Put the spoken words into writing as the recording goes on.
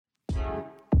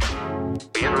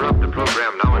We interrupt the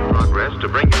program now in progress to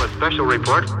bring you a special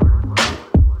report.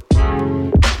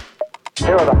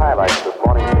 Here are the highlights this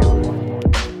morning's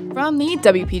news. From the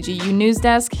WPGU News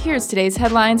Desk, here's today's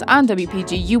headlines on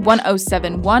WPGU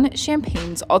 1071,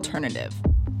 Champaign's Alternative.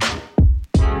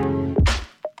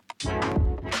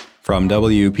 From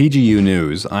WPGU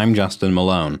News, I'm Justin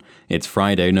Malone. It's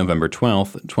Friday, November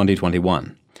 12th,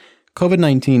 2021.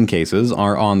 COVID-19 cases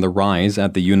are on the rise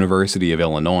at the University of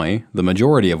Illinois, the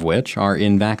majority of which are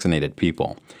in vaccinated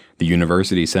people. The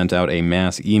university sent out a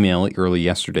mass email early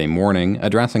yesterday morning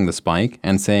addressing the spike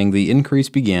and saying the increase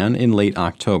began in late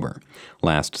October.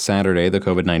 Last Saturday, the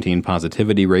COVID-19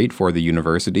 positivity rate for the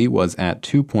university was at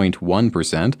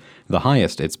 2.1%, the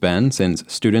highest it's been since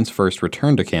students first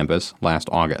returned to campus last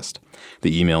August.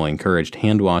 The email encouraged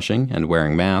hand washing and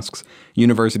wearing masks.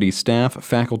 University staff,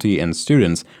 faculty, and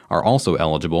students are also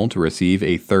eligible to receive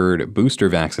a third booster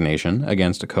vaccination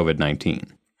against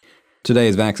COVID-19. Today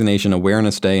is Vaccination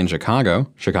Awareness Day in Chicago.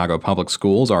 Chicago public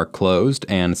schools are closed,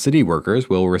 and city workers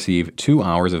will receive 2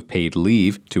 hours of paid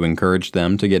leave to encourage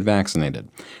them to get vaccinated.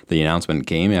 The announcement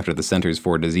came after the Centers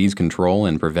for Disease Control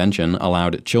and Prevention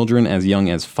allowed children as young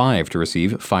as 5 to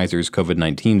receive Pfizer's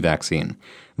COVID-19 vaccine.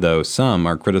 Though some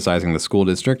are criticizing the school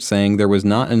district, saying there was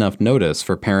not enough notice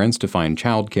for parents to find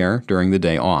childcare during the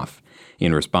day off.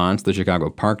 In response, the Chicago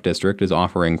Park District is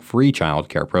offering free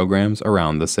childcare programs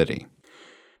around the city.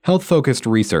 Health-focused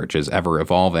research is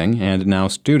ever-evolving, and now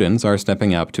students are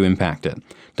stepping up to impact it.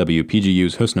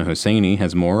 WPGU's Husna Hussaini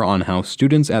has more on how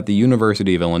students at the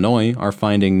University of Illinois are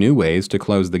finding new ways to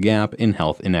close the gap in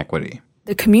health inequity.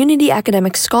 The Community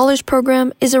Academic Scholars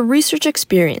Program is a research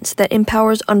experience that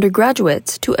empowers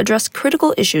undergraduates to address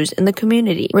critical issues in the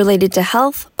community related to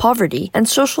health, poverty, and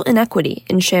social inequity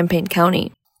in Champaign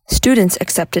County. Students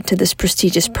accepted to this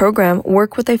prestigious program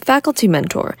work with a faculty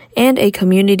mentor and a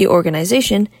community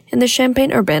organization in the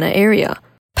Champaign-Urbana area.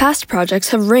 Past projects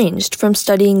have ranged from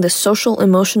studying the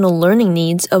social-emotional learning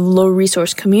needs of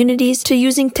low-resource communities to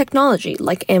using technology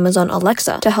like Amazon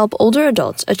Alexa to help older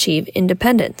adults achieve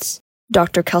independence.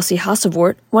 Dr. Kelsey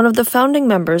Hassevort, one of the founding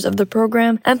members of the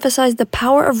program, emphasized the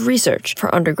power of research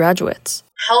for undergraduates.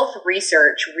 Health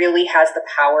research really has the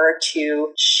power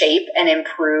to shape and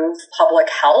improve public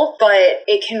health, but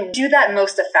it can do that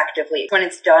most effectively when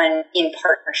it's done in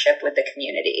partnership with the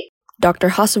community. Dr.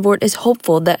 Hassevort is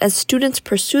hopeful that as students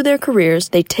pursue their careers,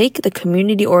 they take the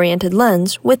community-oriented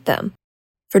lens with them.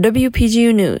 For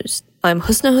WPGU News, I'm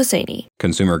Husna Hussaini.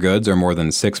 Consumer goods are more than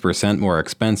 6% more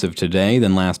expensive today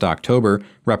than last October,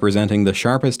 representing the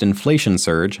sharpest inflation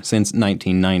surge since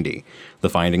 1990. The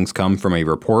findings come from a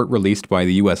report released by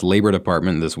the U.S. Labor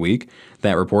Department this week.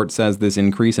 That report says this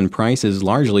increase in price is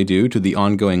largely due to the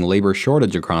ongoing labor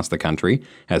shortage across the country,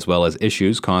 as well as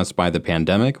issues caused by the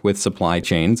pandemic with supply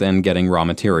chains and getting raw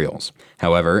materials.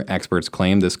 However, experts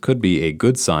claim this could be a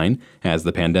good sign. As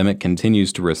the pandemic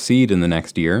continues to recede in the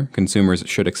next year, consumers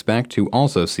should expect to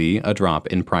also see a drop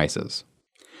in prices.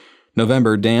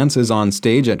 November Dance is on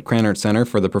stage at Krannert Center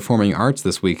for the Performing Arts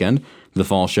this weekend. The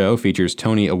fall show features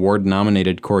Tony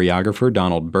Award-nominated choreographer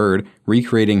Donald Byrd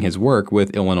recreating his work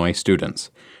with Illinois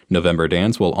students. November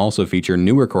Dance will also feature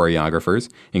newer choreographers,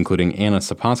 including Anna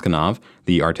Sapaskanov,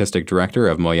 the artistic director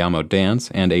of Moyamo Dance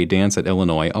and a Dance at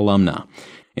Illinois alumna.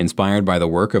 Inspired by the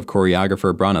work of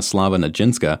choreographer Branislava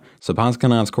Nijinská,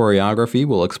 Sapaskanov's choreography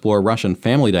will explore Russian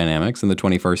family dynamics in the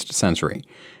 21st century.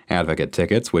 Advocate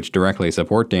tickets, which directly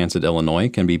support Dance at Illinois,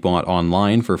 can be bought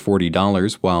online for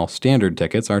 $40, while standard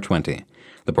tickets are $20.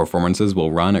 The performances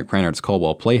will run at Krannert's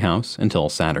Colwell Playhouse until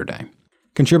Saturday.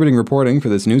 Contributing reporting for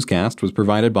this newscast was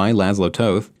provided by Laszlo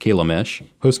Toth, Kayla Mish,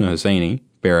 Husna Hussaini,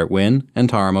 Barrett Wynn, and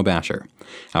Tara Mobasher.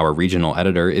 Our regional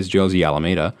editor is Josie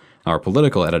Alameda. Our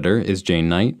political editor is Jane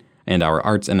Knight, and our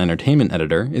arts and entertainment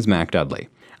editor is Mac Dudley.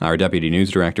 Our deputy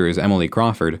news director is Emily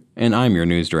Crawford, and I'm your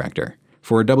news director.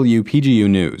 For WPGU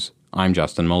News, I'm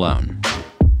Justin Malone.